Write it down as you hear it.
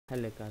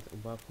Hello guys,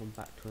 and welcome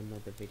back to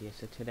another video.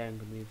 So today I'm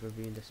going to be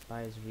reviewing the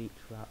Spire's Reach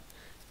wrap.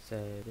 So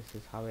this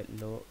is how it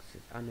looks.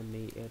 It's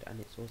animated and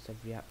it's also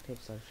reactive,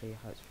 so I'll show you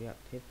how it's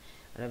reactive.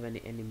 And if any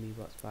enemy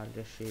walks by, I'll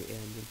just shoot it and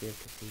you'll be able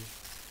to see.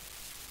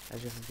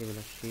 As you can see, when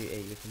I shoot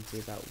it, you can see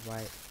that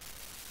white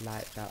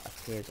light that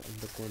appears on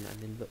the gun. And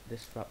then look,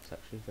 this wrap's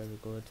actually very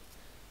good.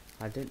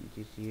 I didn't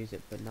used to use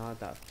it, but now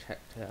that I've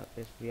checked it out,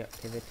 this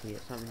reactivity,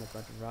 it's something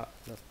about the wrap.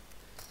 Look,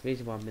 the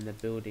reason why I'm in the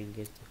building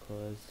is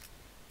because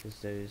there's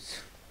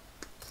those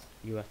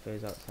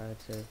UFOs outside,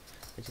 so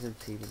as you can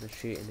see when I'm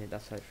shooting it,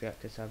 that's how it's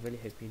reacted. So I really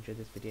hope you enjoyed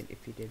this video, and if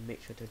you did,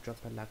 make sure to drop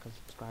a like and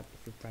subscribe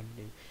if you're brand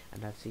new,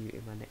 and I'll see you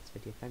in my next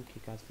video. Thank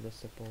you guys for the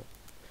support.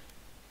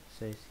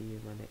 So see you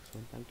in my next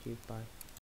one. Thank you, bye.